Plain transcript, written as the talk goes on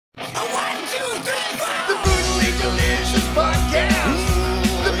Delicious Podcast.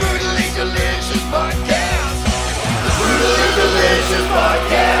 The Brutally Delicious Podcast. The Brutally Delicious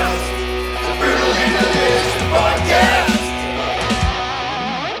Podcast. The Brutally Delicious Podcast.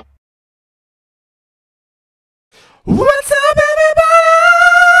 What's up,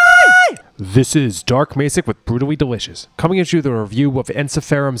 everybody? This is Dark Macek with Brutally Delicious, coming at you with a review of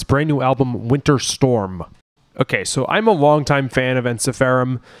Ensiferum's brand new album, Winter Storm. Okay, so I'm a longtime fan of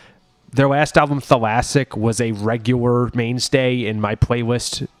Ensiferum. Their last album, Thalassic, was a regular mainstay in my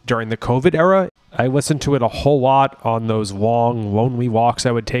playlist during the COVID era. I listened to it a whole lot on those long, lonely walks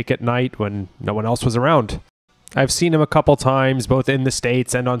I would take at night when no one else was around. I've seen him a couple times, both in the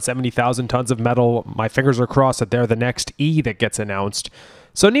States and on 70,000 Tons of Metal. My fingers are crossed that they're the next E that gets announced.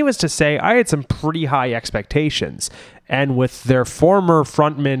 So needless to say, I had some pretty high expectations. And with their former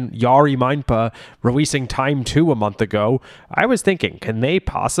frontman, Jari Mainpa, releasing Time 2 a month ago, I was thinking, can they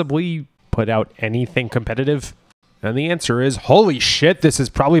possibly put out anything competitive? And the answer is, holy shit, this is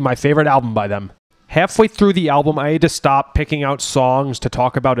probably my favorite album by them. Halfway through the album, I had to stop picking out songs to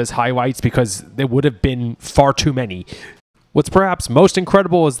talk about as highlights because there would have been far too many. What's perhaps most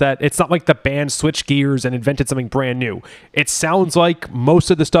incredible is that it's not like the band switched gears and invented something brand new. It sounds like most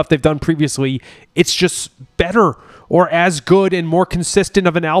of the stuff they've done previously, it's just better or as good and more consistent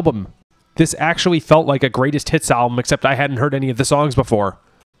of an album. This actually felt like a greatest hits album, except I hadn't heard any of the songs before.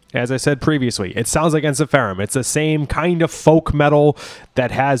 As I said previously, it sounds like Ensiferum. It's the same kind of folk metal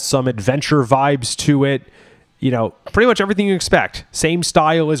that has some adventure vibes to it. You know, pretty much everything you expect. Same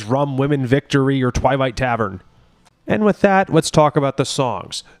style as Rum, Women, Victory, or Twilight Tavern. And with that, let's talk about the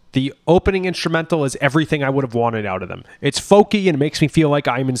songs. The opening instrumental is everything I would have wanted out of them. It's folky and it makes me feel like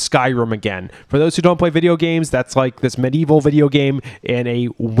I'm in Skyrim again. For those who don't play video games, that's like this medieval video game in a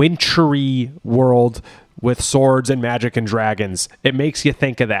wintry world with swords and magic and dragons. It makes you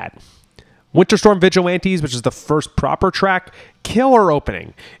think of that. Winter Storm Vigilantes, which is the first proper track, killer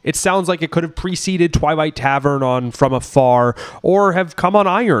opening. It sounds like it could have preceded Twilight Tavern on From Afar or have come on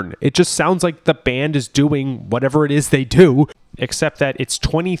Iron. It just sounds like the band is doing whatever it is they do, except that it's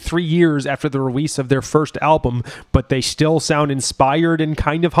 23 years after the release of their first album, but they still sound inspired and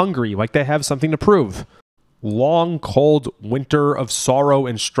kind of hungry, like they have something to prove. Long, cold winter of sorrow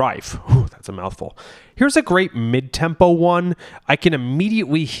and strife. Whew, that's a mouthful. Here's a great mid-tempo one. I can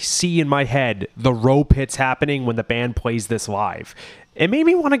immediately see in my head the rope hits happening when the band plays this live. It made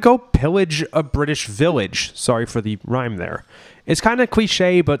me want to go pillage a British village. Sorry for the rhyme there. It's kind of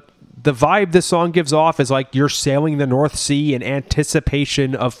cliche, but the vibe this song gives off is like you're sailing the North Sea in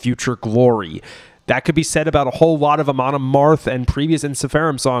anticipation of future glory. That could be said about a whole lot of Amon Amarth and previous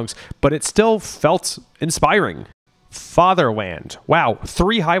Ensiferum songs, but it still felt inspiring. Fatherland. Wow,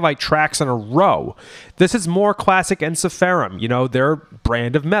 3 highlight tracks in a row. This is more classic Ensiferum, you know, their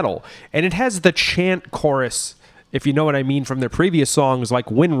brand of metal. And it has the chant chorus, if you know what I mean, from their previous songs like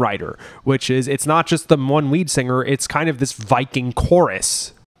Wind Rider, which is, it's not just the one lead singer, it's kind of this Viking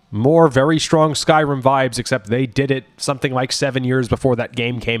chorus. More very strong Skyrim vibes, except they did it something like 7 years before that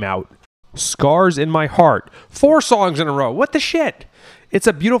game came out. Scars in My Heart. 4 songs in a row. What the shit? It's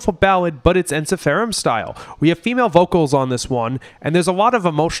a beautiful ballad, but it's Ensiferum style. We have female vocals on this one, and there's a lot of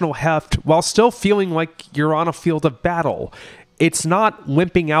emotional heft while still feeling like you're on a field of battle. It's not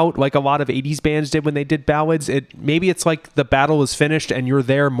wimping out like a lot of 80s bands did when they did ballads. Maybe it's like the battle is finished and you're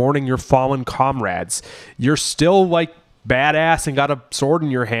there mourning your fallen comrades. You're still like badass and got a sword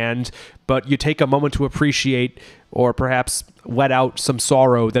in your hand, but you take a moment to appreciate or perhaps let out some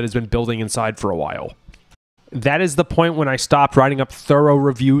sorrow that has been building inside for a while. That is the point when I stopped writing up thorough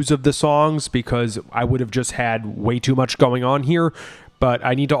reviews of the songs because I would have just had way too much going on here. But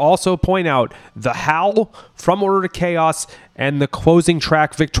I need to also point out the Howl, From Order to Chaos, and the closing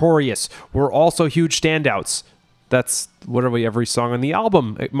track Victorious were also huge standouts. That's literally every song on the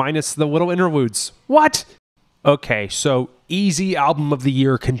album, minus the little interludes. What? Okay, so easy album of the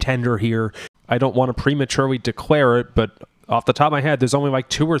year contender here. I don't want to prematurely declare it, but off the top of my head, there's only like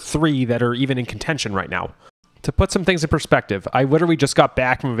 2 or 3 that are even in contention right now. To put some things in perspective, I literally just got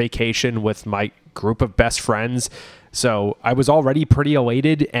back from a vacation with my group of best friends, so I was already pretty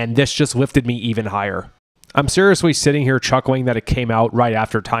elated, and this just lifted me even higher. I'm seriously sitting here chuckling that it came out right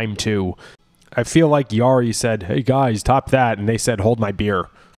after Time 2. I feel like Jari said, "Hey guys, top that," and they said, "Hold my beer."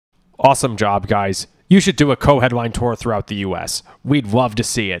 Awesome job, guys. You should do a co-headline tour throughout the US. We'd love to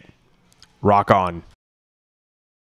see it. Rock on.